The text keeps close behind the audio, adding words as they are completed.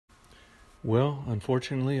Well,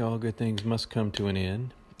 unfortunately, all good things must come to an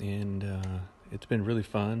end, and it's been really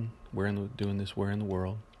fun doing this Where in the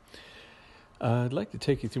World. I'd like to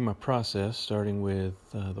take you through my process, starting with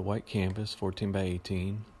the white canvas, 14 by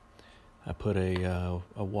 18. I put a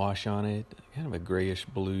wash on it, kind of a grayish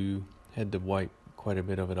blue. Had to wipe quite a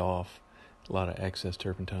bit of it off, a lot of excess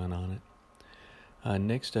turpentine on it.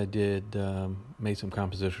 Next, I made some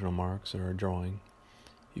compositional marks, or a drawing,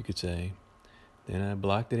 you could say. Then I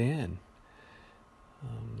blocked it in.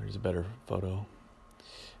 There's a better photo.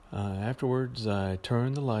 Afterwards, I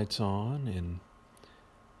turned the lights on, and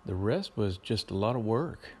the rest was just a lot of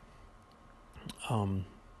work.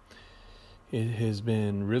 It has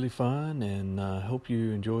been really fun, and I hope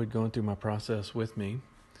you enjoyed going through my process with me.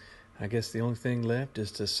 I guess the only thing left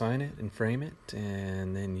is to sign it and frame it,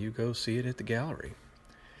 and then you go see it at the gallery.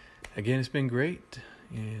 Again, it's been great,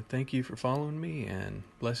 and thank you for following me, and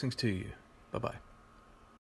blessings to you. Bye-bye.